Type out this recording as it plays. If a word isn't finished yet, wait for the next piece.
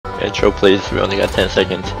Intro please, we only got 10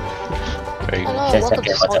 seconds. Hello, welcome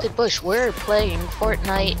to Salted Bush. We're playing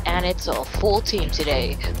Fortnite and it's a full team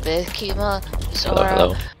today. With Kima,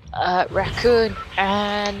 Zora, Raccoon,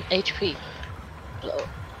 and HP. Hello.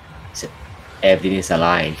 Everything's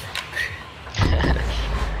aligned.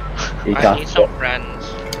 I need some friends.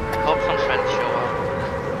 Hope some friends show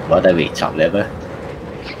up. What are we, top level?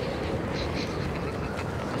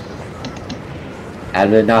 I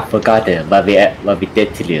will not forgotten what we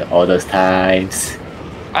did to you all those times.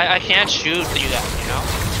 I can't shoot you guys, you know?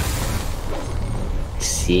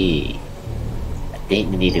 See, I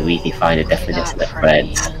think we need to redefine the definition of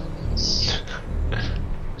friends.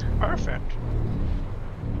 Perfect.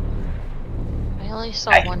 I only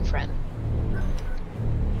saw one friend.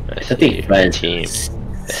 I think see a friends. team. I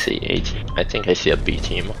see A team. I think I see a B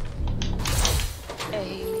team.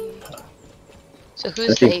 So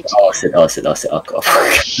who's the A team? Oh shit, no,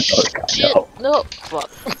 fuck.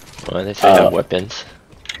 Well, they say have weapons.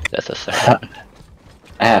 That's a start.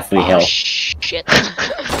 I have free health. Shit. I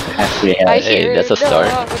have free health. Hey, that's a start.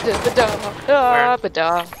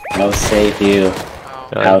 I'll save you.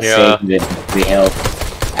 I'll save you with free health.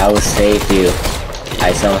 I will save you.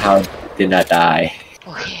 I somehow did not die.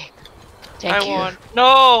 Okay. Thank you. I won.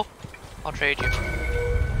 No! I'll trade you.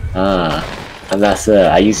 I'm not sure.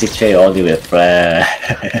 I usually trade only with friends.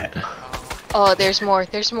 Oh, there's more.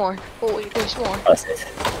 There's more. Oh wait, there's more. What's it?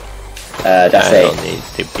 That's I don't need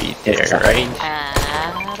to be there, right?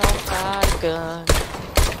 I don't got a gun.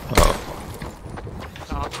 Oh.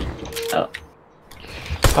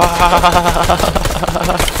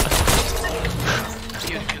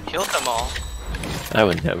 You killed them all. I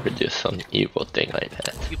would never do some evil thing like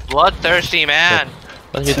that. You bloodthirsty man!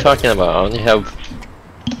 What are you talking about? I only have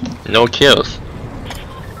no kills.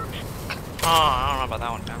 Oh, I don't know about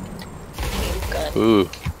that one, man. Ooh.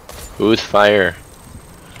 Who's fire?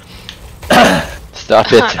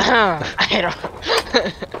 Stop it! I don't.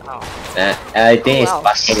 I think it's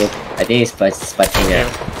spontaneous. I think it's spontaneous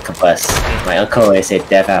compass. My uncle always said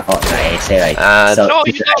death at Fortnite. He say like, so no,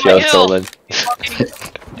 you got my stolen.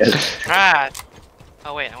 Trash.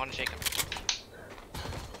 Oh wait, I want to shake him.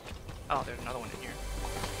 Oh, there's another one in here.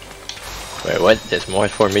 Wait, what? There's more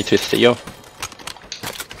for me to steal?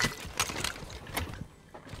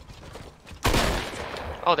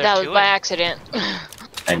 Oh, there's That was two by in accident.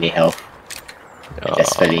 I need help. I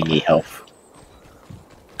desperately need help.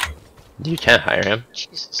 You can't hire him.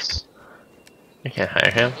 Jesus. You can't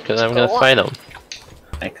hire him because I'm gonna fight him.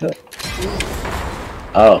 I could.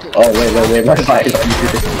 Oh, wait, my fight.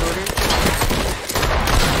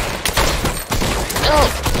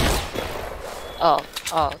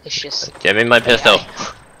 Oh, it's just. Give me my pistol.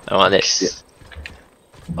 I want it.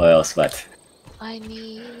 What else? What? I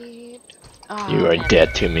need. You are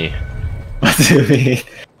dead to me. What do you mean?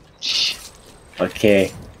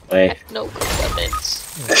 Okay, wait. No good weapons.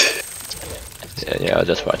 Yeah, I'll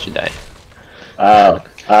just watch you die. Oh.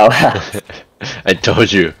 I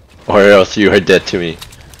told you, or else you are dead to me.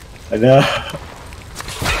 No.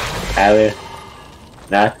 I will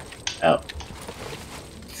not. Oh.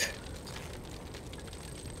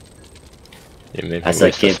 You made me As a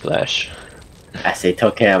waste a kid. splash. As a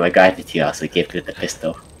token of my gratitude, I also give you the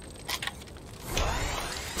pistol.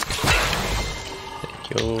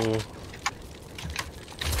 Thank you.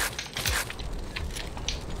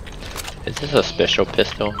 Is this a special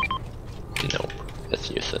pistol? No, that's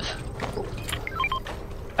useless.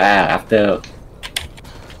 After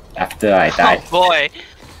I died. Oh boy!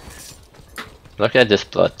 Look at this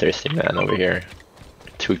bloodthirsty man over here.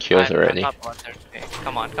 2 kills already. I'm not bloodthirsty.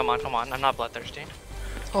 Come on. I'm not bloodthirsty.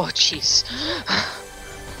 Oh, jeez.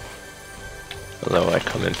 Hello, I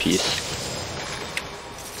come in peace.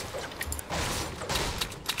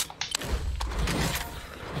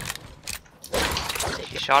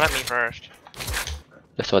 You shot at me first.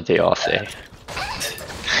 That's what they all say.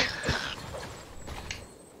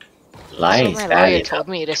 Lying That's is what my lawyer bad. told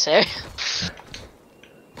me to say.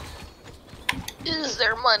 Is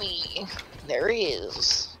there money? There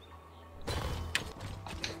is.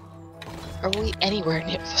 Are we anywhere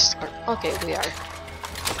near the store? Okay, we are.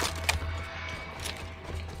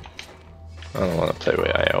 I don't want to play with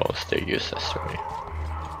IOs, they're useless to me.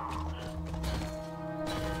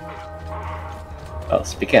 Oh,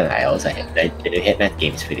 speaking of IOs, the Hitman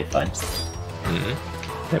game is pretty fun.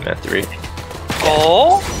 Hitman 3.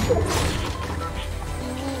 Oh!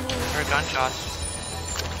 There are gunshots.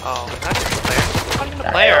 Oh, that's a player. Not even a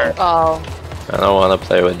player. Oh. I don't want to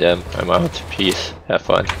play with them. I'm out. Peace. Have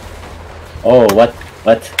fun. Oh, what?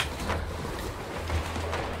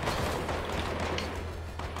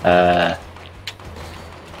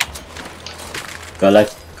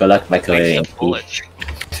 Good Good luck, Michael.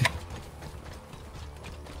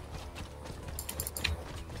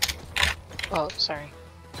 Oh, sorry.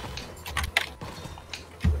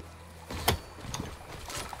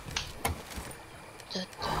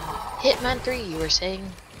 Hitman 3, you were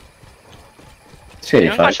saying? It's really You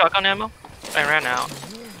know fun. my shotgun ammo? I ran out.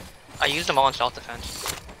 I used them all in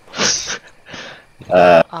self-defense.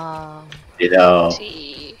 You know,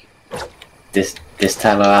 see. this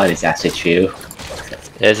time around it's actually true.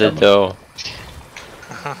 Is it though?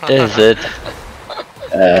 Is it?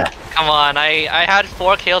 Come on, I had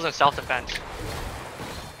 4 kills in self-defense.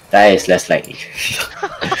 That is less likely.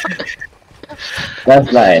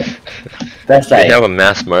 That's like. We have a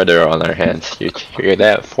mass murderer on our hands. You hear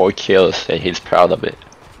that? 4 kills, and he's proud of it.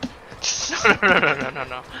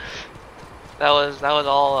 No. That was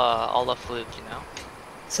all a fluke, you know.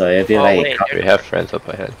 So it'd be wait, we have friends up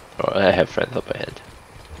ahead. Or I have friends up ahead.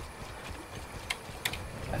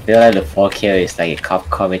 I feel like the 4 kill is like a cop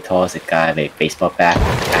coming towards a guy with a baseball bat,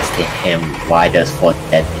 asking him why there's 4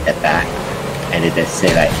 dead in the back, and they just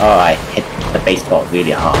say like, oh, I hit the baseball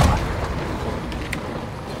really hard.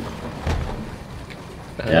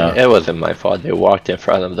 Yeah. It wasn't my fault. They walked in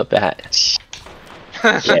front of the bat.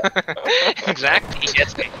 Exactly. He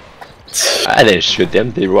gets me. I didn't shoot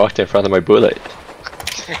them. They walked in front of my bullet.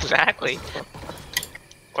 Exactly.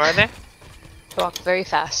 Where are they? Walk very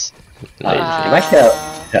fast. That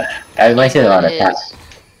reminds me of a attack.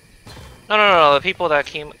 No. The people that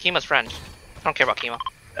Kima's friends. I don't care about Kima.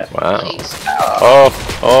 Wow. Please.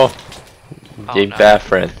 Oh. They no. bad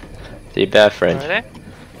friend. They bad friend. Where are they?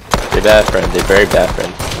 They bad friend. They very bad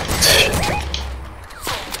friend.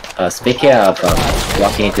 Speaking of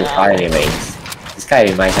walking into firing range, this guy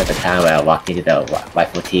reminds me of the time where I walked into the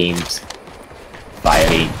rifle team's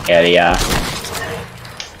firing area.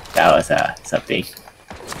 That was something.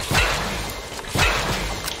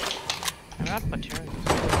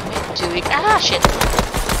 Doing shit.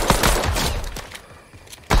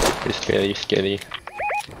 You scary.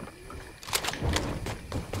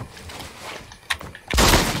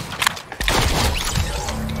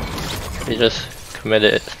 He just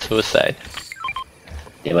committed suicide.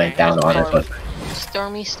 They went down on it.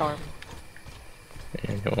 Stormy storm.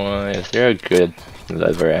 And is there a good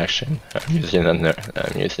lever action? I'm using a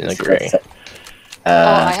gray.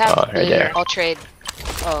 I have right blue. there. I'll trade.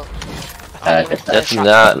 Oh. That's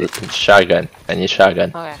not shotgun. I need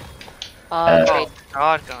shotgun. Okay. Trade.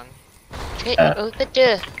 Shotgun. Trade over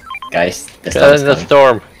the Guys, the Get in the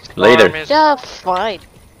storm. Later. Yeah, fine.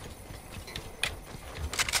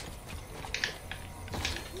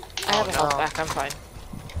 I have a health back, I'm fine.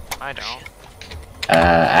 I don't.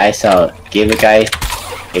 I saw give a guy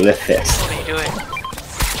a whip fist. What are you doing?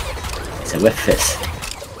 It's a whip fist.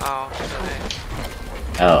 Oh,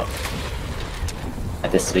 okay. Oh. I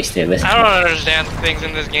just switched to a whip. I don't understand things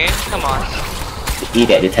in this game. Come on. You eat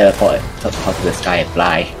it, you teleport up to the sky and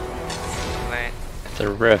fly. Wait. It's a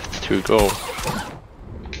rift to go.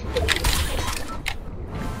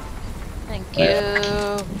 Thank you.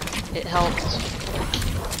 It helped.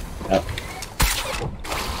 Oh.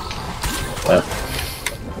 Well.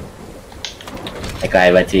 The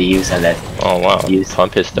guy went to use and then. Oh wow,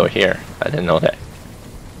 pump is still here. I didn't know that.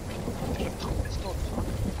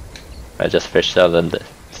 I just fished out the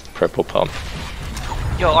purple pump.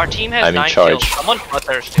 Yo, our team has I'm in 9 charge. kills. Someone's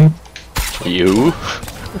bloodthirsty. You?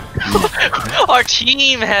 Our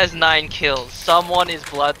team has 9 kills. Someone is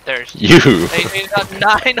bloodthirsty. You! They got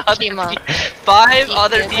 9 other Kima. people. 5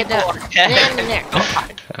 other people are dead.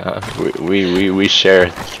 We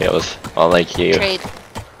share kills, unlike you. Trade.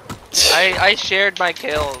 I shared my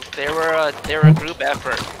kills. They were a group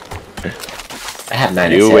effort. I have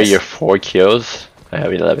 9 You assists. with your 4 kills, I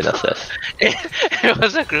have 11 assists. It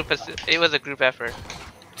was a group effort.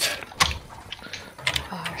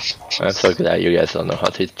 I'm so glad you guys don't know how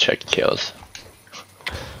to check kills.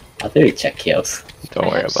 How do we check kills? Don't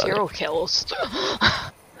worry about 0 it. kills.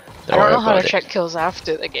 I Don't don't worry know how about to it. check kills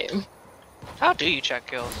after the game. How do you check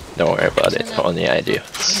kills? Don't worry about it. Only I do.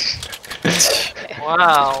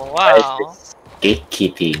 Wow.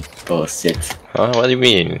 Gatekeeping bullshit. Huh? What do you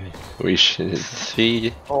mean? We should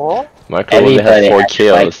see. Oh? Marco only has 4 has the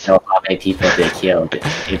kills. right to know how many people they killed.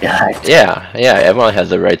 They died. Yeah, everyone has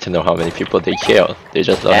the right to know how many people they kill. They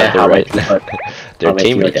just don't have the how many right. people- Their how many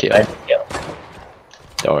team to people kill. they killed.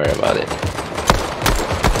 Don't worry about it.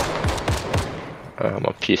 I'm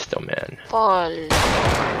a pistol man. Fall.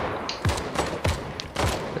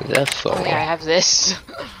 That's so. Oh yeah, I have this.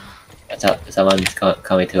 Someone's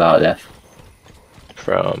coming to our left.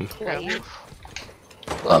 From.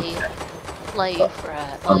 Life,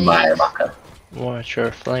 rat. On my marker. Watch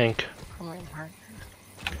your flank.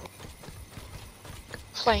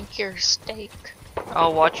 flank your steak.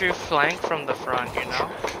 I'll watch you flank from the front, you know?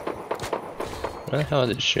 Where the hell are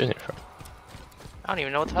they shooting from? I don't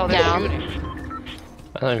even know what the hell they're Down. shooting.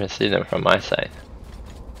 I don't even see them from my side.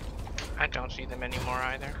 I don't see them anymore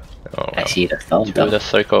either. Oh, I well. see the thumb To though. the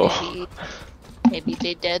circle. Maybe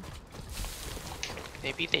they did.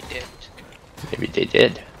 Maybe they did. Maybe they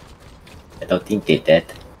did. I don't think they did.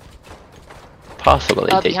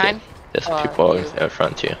 Possibly they behind? did. There's Or people you? in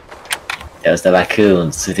front too. There was the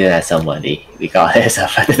raccoons shooting at somebody. We got his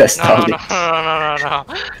up under the No, storm.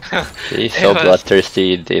 no. He's It so was-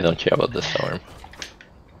 bloodthirsty, they don't care about the storm.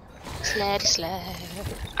 Sled, sled.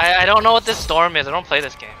 I don't know what this storm is. I don't play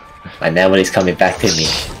this game. My memory's coming back to me.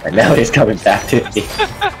 My memory's coming back to me.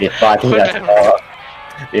 We fought through that storm.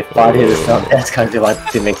 We fought through the storm. That's because they wanted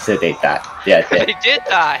to make sure they died. Yeah, They they did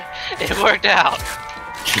die. It worked out.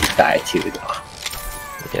 died too though.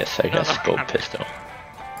 Yes, I guess gold pistol.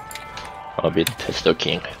 I'll be the pistol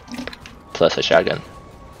king. Plus a shotgun.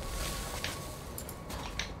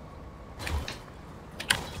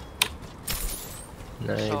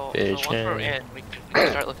 Night So once vision. we're in, we can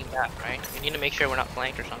start looking back, right? We need to make sure we're not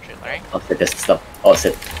flanked or some shit, right? Also, just stop. Also,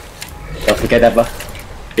 don't forget that.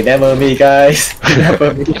 Remember me, guys.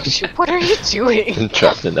 Remember me. What are you doing?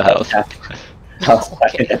 Trapped in the house. I was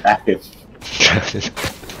back in the vacuum.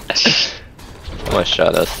 Someone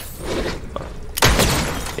shot us.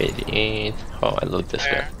 88. Oh, I looked this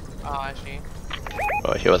There. guy. Oh, I see.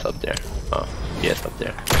 Oh, he was up there. Oh, he is up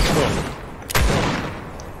there.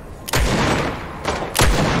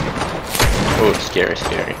 Oh, scary,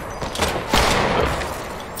 scary. Oh.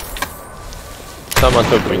 Someone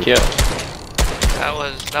took my kill. That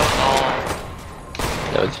was all.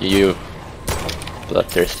 That was you.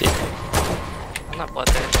 Bloodthirsty. I'm not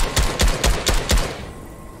bloodthirsty.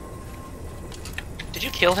 Did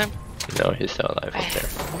you kill him? No, he's still alive up there.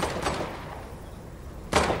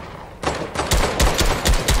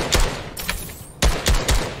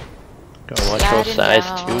 Go watch your Sliding size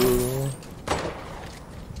down. too.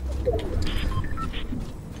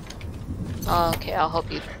 Oh, okay, I'll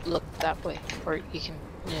help you look that way. Or you can,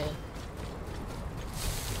 yeah.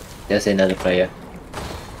 There's another player.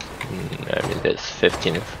 I mean, there's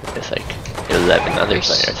 15, there's like 11 other There's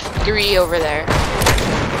players. 3 over there.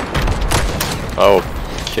 Oh,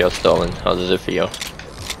 kill stolen. How does it feel?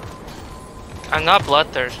 I'm not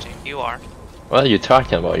bloodthirsty. You are. What are you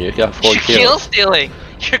talking about? You got 4 You're kill kills. stealing.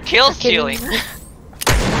 You're kill stealing.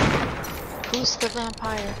 Who's the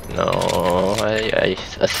vampire? No, I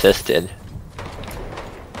assisted.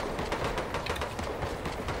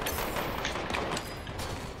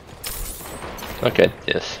 Look at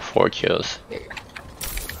this, 4 kills.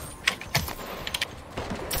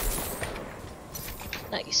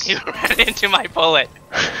 Nice. You ran into my bullet.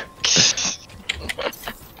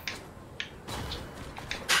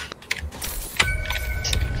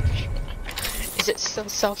 Is it still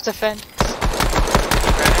self-defense?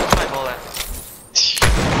 Ran into my bullet.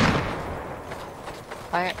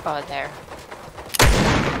 Fire. Oh, there.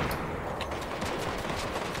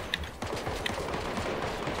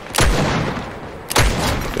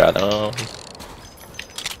 Got him.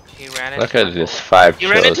 He ran into Look my at this, bullet. 5 You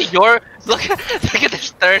ran into kills. your look at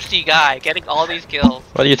this thirsty guy getting all these kills.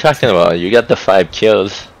 What are you talking about? You got the 5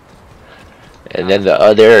 kills. And then the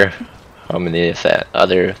other, how many is that?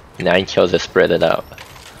 Other 9 kills is spread it out.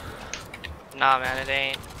 Nah, man, it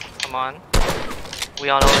ain't. Come on. We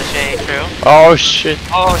all know this shit ain't true. Oh shit!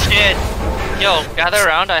 Oh shit! Yo, gather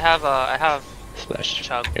around. I have Splash.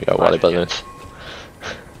 chug. You got water Splash, balloons.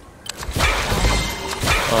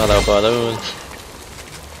 Water balloons.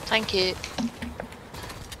 Thank you.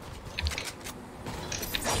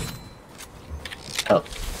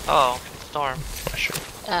 Oh, storm. Mushroom.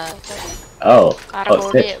 Oh, Gotta oh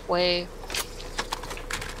go shit. that way.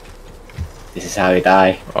 This is how we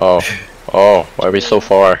die. Oh, oh, why are we so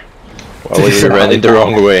far? Why were we running the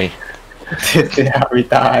wrong way? This is how we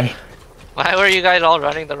die. Why were you guys all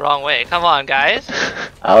running the wrong way? Come on, guys.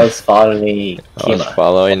 I was following I was Kima.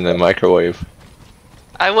 following the microwave.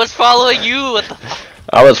 I was following you. What the fuck?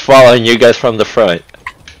 I was following you guys from the front.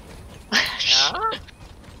 Yeah?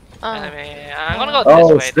 I Oh, mean, I'm gonna go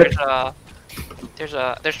Oh, this way.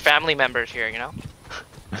 shit. There's family members here, you know.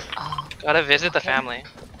 oh, Gotta visit the Okay. family,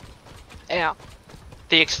 yeah.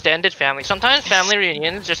 the extended family. Sometimes family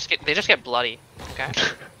reunions just get bloody. Okay.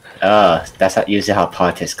 That's not usually how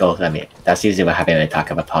politics goes. I mean, that's usually what happens when we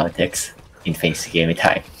talk about politics in Thanksgiving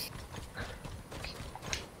time.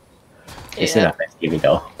 It's Yeah. not Thanksgiving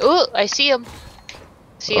though. Ooh, I see him.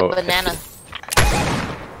 See Oh. a banana.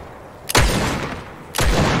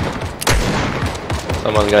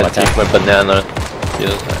 Someone gonna What's take that? my banana.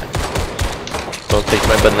 Yes. Don't take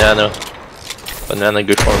my banana. Banana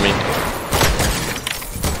good for me.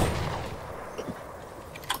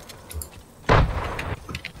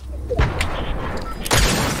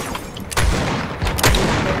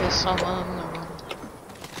 There is someone.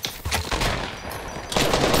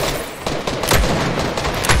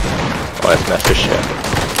 Oh, that's master chef.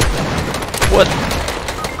 What?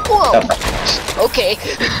 Whoa! Okay.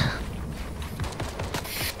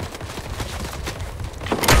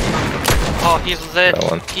 Oh, he's lit. That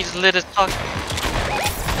one. He's lit as fuck.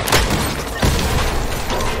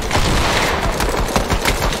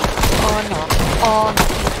 Oh no. Oh no.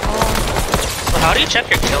 Oh So how do you check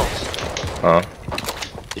your kills? Huh?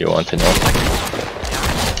 You want to know?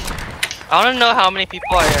 I want to know how many people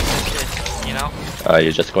I assisted, you know?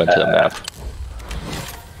 You just go into the map. no.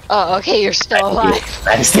 Oh, okay, you're still alive.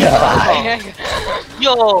 I'm still alive.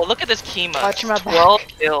 Yo, look at this Kima. Watch my back. 12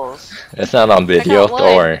 kills. It's not on video, got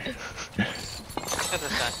don't worry. Look at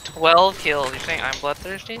this guy. 12 kills. You think I'm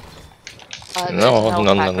bloodthirsty? There's No,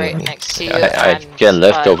 an pack right next to you. I and, get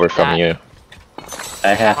leftover from that. you.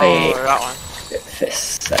 I have Oh, a that one.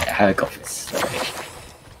 fist. I have a go fist.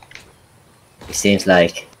 It seems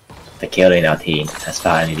like the killer in our team has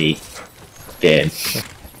finally been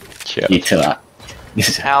Chill. utilized.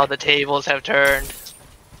 How the tables have turned.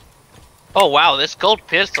 Oh wow, this gold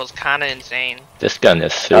pistol's kinda insane. This gun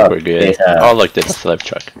is super good. there's a- Oh look, there's a slurp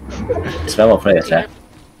truck. There's one more player left.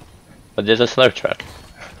 But there's a slurp truck.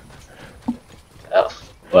 Oh,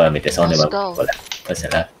 well, I mean, there's only Let's one go. person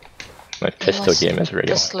left. My pistol Unless game is The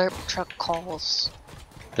real. slurp truck calls.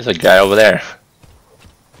 There's a guy over there.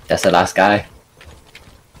 That's the last guy.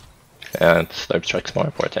 And slurp truck's more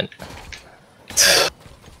important.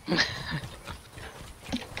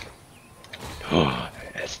 Oh,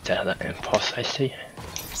 is that an impulse I see?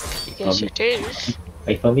 Yes, it is.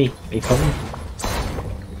 Wait for me. Wait for me.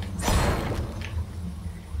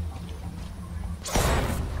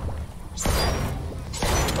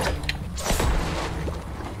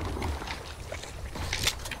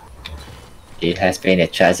 It has been a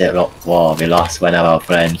tragic war. We lost one of our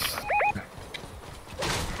friends.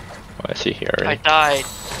 Oh, I see here. I died.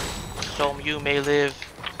 So you may live.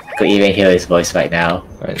 I could even hear his voice right now.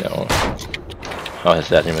 I know. How is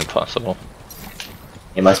that even possible?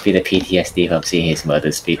 It must be the PTSD from seeing his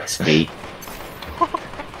mother spree.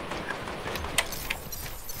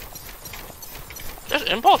 There's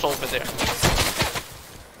impulse over there.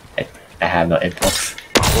 I have no impulse.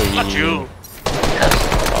 Not you.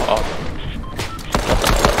 Oh.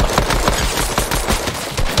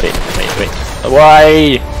 Wait.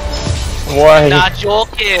 Why? Why? Not your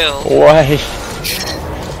kill. Why?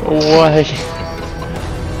 Why?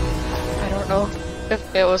 I don't know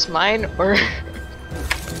if it was mine or It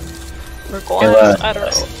Guan's. was- I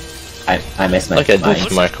don't know. I missed my Look at mind.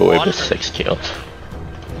 this microwave with 6 kills.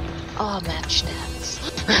 Oh, match stats.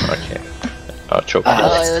 Okay. I'll choke Ah.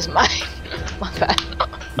 Oh, please. it was mine. My bad.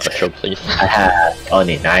 I'll choke please. I have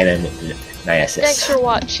only 9 Thanks assists. for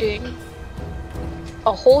watching.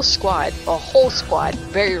 A whole squad,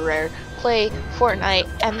 very rare, play Fortnite,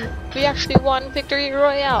 and we actually won Victory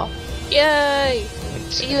Royale. Yay!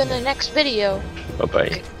 See you in the next video. Bye bye.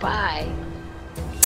 Goodbye.